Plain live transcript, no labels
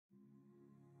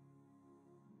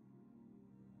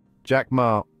Jack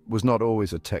Ma was not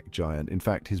always a tech giant. In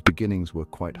fact, his beginnings were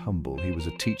quite humble. He was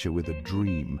a teacher with a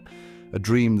dream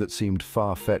that seemed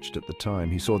far-fetched at the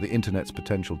time. He saw the internet's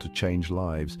potential to change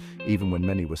lives, even when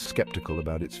many were skeptical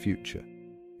about its future.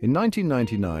 In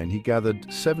 1999, he gathered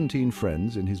 17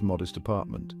 friends in his modest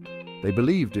apartment. They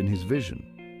believed in his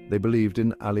vision. They believed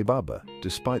in Alibaba,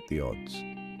 despite the odds.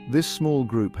 This small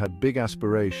group had big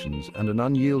aspirations and an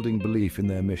unyielding belief in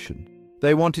their mission.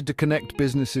 They wanted to connect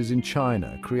businesses in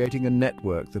China, creating a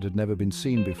network that had never been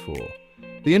seen before.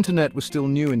 The internet was still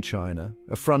new in China,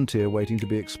 a frontier waiting to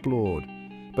be explored,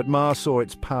 but Ma saw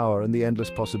its power and the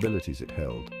endless possibilities it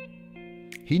held.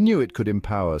 He knew it could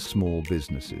empower small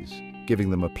businesses, giving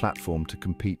them a platform to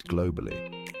compete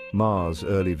globally. Ma's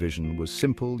early vision was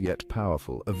simple yet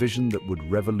powerful, a vision that would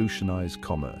revolutionize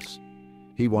commerce.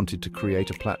 He wanted to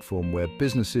create a platform where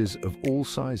businesses of all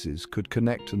sizes could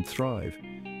connect and thrive,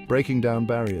 breaking down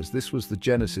barriers. This was the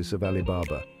genesis of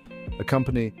Alibaba, a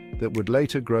company that would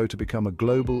later grow to become a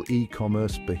global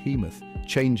e-commerce behemoth,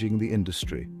 changing the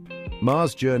industry.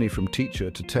 Ma's journey from teacher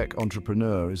to tech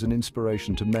entrepreneur is an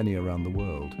inspiration to many around the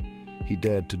world. He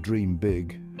dared to dream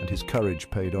big, and his courage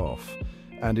paid off.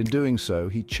 And in doing so,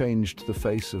 he changed the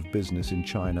face of business in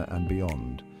China and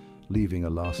beyond, leaving a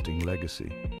lasting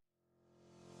legacy.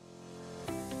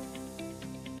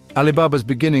 Alibaba's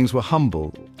beginnings were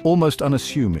humble, almost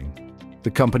unassuming.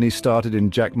 The company started in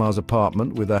Jack Ma's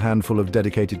apartment with a handful of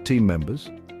dedicated team members.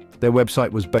 Their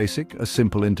website was basic, a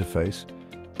simple interface,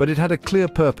 but it had a clear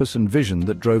purpose and vision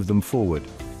that drove them forward.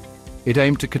 It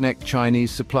aimed to connect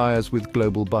Chinese suppliers with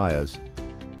global buyers,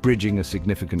 bridging a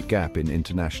significant gap in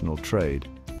international trade.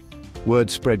 Word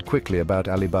spread quickly about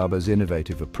Alibaba's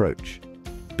innovative approach.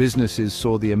 Businesses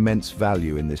saw the immense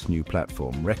value in this new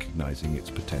platform, recognizing its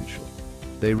potential.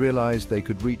 They realized they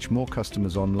could reach more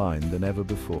customers online than ever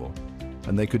before,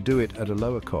 and they could do it at a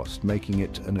lower cost, making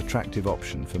it an attractive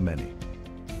option for many.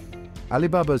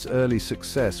 Alibaba's early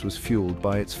success was fueled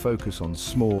by its focus on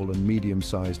small and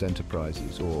medium-sized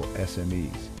enterprises, or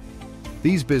SMEs.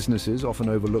 These businesses, often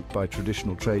overlooked by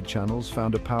traditional trade channels,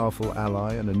 found a powerful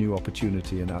ally and a new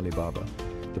opportunity in Alibaba.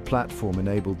 The platform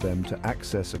enabled them to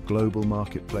access a global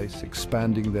marketplace,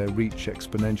 expanding their reach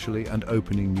exponentially and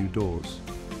opening new doors.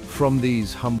 From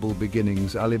these humble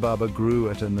beginnings, Alibaba grew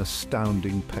at an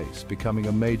astounding pace, becoming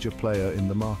a major player in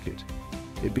the market.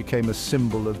 It became a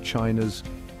symbol of China's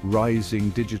rising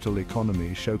digital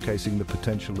economy, showcasing the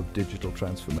potential of digital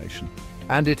transformation.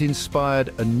 And it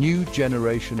inspired a new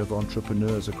generation of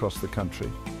entrepreneurs across the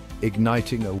country,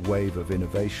 igniting a wave of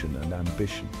innovation and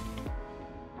ambition.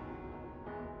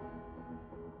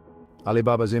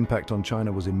 Alibaba's impact on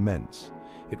China was immense.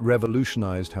 It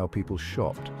revolutionized how people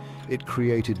shopped. It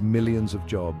created millions of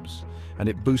jobs, and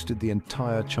it boosted the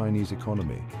entire Chinese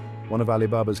economy. One of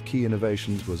Alibaba's key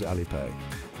innovations was Alipay.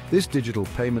 This digital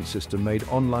payment system made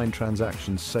online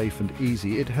transactions safe and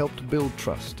easy. It helped build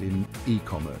trust in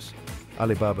e-commerce.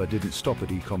 Alibaba didn't stop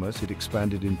at e-commerce, it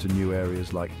expanded into new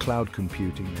areas like cloud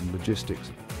computing and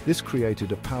logistics. This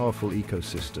created a powerful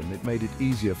ecosystem. It made it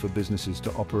easier for businesses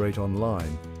to operate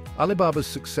online. Alibaba's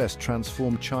success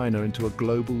transformed China into a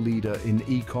global leader in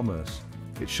e-commerce.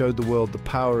 It showed the world the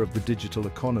power of the digital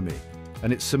economy,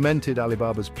 and it cemented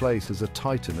Alibaba's place as a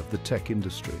titan of the tech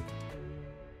industry.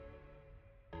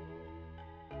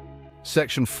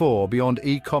 Section 4. Beyond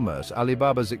e-commerce,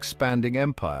 Alibaba's expanding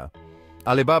empire.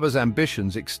 Alibaba's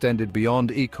ambitions extended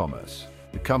beyond e-commerce.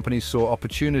 The company saw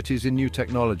opportunities in new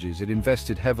technologies. It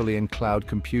invested heavily in cloud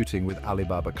computing with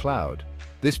Alibaba Cloud.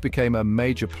 This became a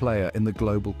major player in the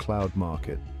global cloud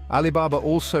market. Alibaba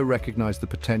also recognized the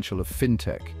potential of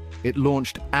fintech. It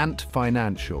launched Ant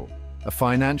Financial, a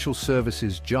financial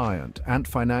services giant. Ant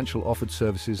Financial offered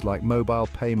services like mobile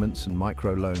payments and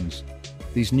microloans.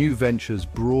 These new ventures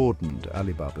broadened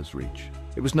Alibaba's reach.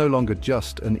 It was no longer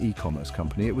just an e-commerce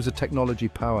company, it was a technology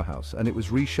powerhouse, and it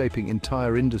was reshaping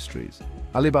entire industries.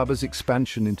 Alibaba's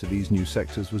expansion into these new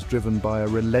sectors was driven by a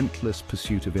relentless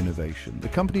pursuit of innovation. The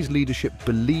company's leadership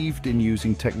believed in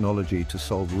using technology to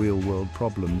solve real-world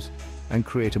problems and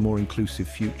create a more inclusive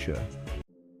future.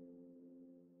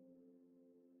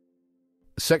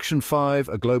 Section 5.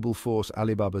 A global force.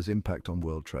 Alibaba's impact on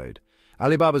world trade.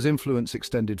 Alibaba's influence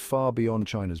extended far beyond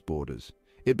China's borders.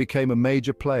 It became a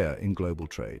major player in global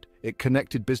trade. It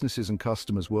connected businesses and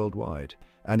customers worldwide,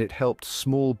 and it helped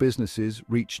small businesses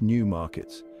reach new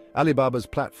markets. Alibaba's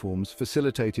platforms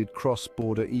facilitated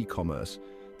cross-border e-commerce.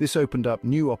 This opened up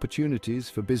new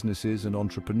opportunities for businesses and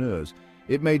entrepreneurs.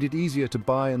 It made it easier to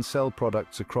buy and sell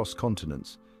products across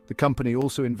continents. The company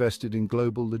also invested in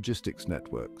global logistics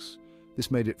networks. This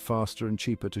made it faster and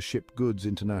cheaper to ship goods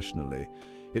internationally.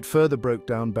 It further broke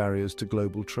down barriers to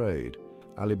global trade.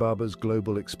 Alibaba's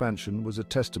global expansion was a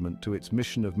testament to its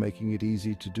mission of making it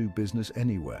easy to do business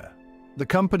anywhere. The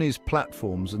company's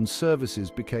platforms and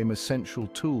services became essential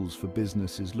tools for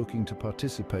businesses looking to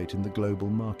participate in the global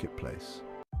marketplace.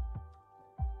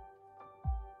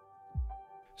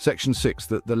 Section 6.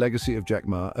 The legacy of Jack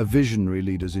Ma, a visionary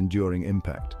leader's enduring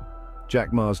impact.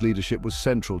 Jack Ma's leadership was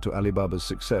central to Alibaba's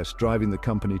success, driving the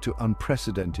company to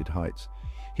unprecedented heights.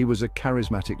 He was a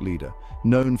charismatic leader,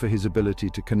 known for his ability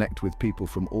to connect with people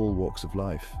from all walks of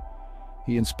life.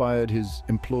 He inspired his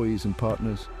employees and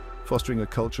partners, fostering a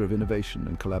culture of innovation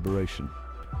and collaboration.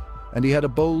 And he had a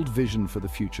bold vision for the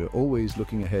future, always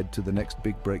looking ahead to the next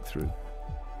big breakthrough.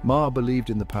 Ma believed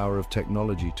in the power of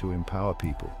technology to empower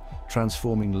people,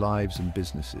 transforming lives and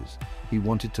businesses. He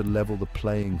wanted to level the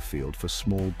playing field for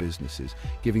small businesses,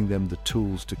 giving them the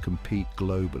tools to compete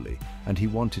globally. And he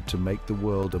wanted to make the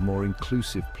world a more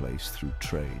inclusive place through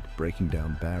trade, breaking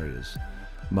down barriers.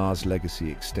 Ma's legacy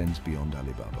extends beyond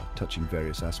Alibaba, touching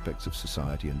various aspects of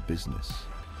society and business.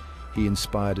 He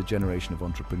inspired a generation of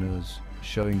entrepreneurs,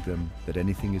 showing them that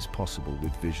anything is possible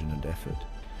with vision and effort.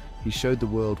 He showed the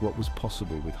world what was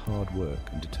possible with hard work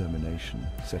and determination,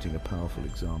 setting a powerful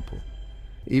example.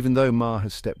 Even though Ma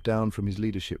has stepped down from his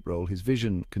leadership role, his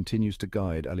vision continues to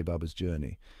guide Alibaba's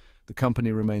journey. The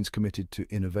company remains committed to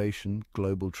innovation,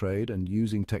 global trade, and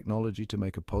using technology to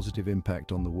make a positive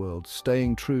impact on the world,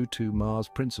 staying true to Ma's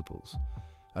principles.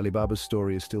 Alibaba's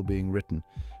story is still being written,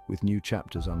 with new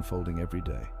chapters unfolding every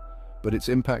day. But its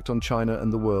impact on China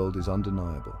and the world is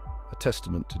undeniable, a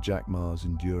testament to Jack Ma's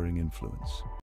enduring influence.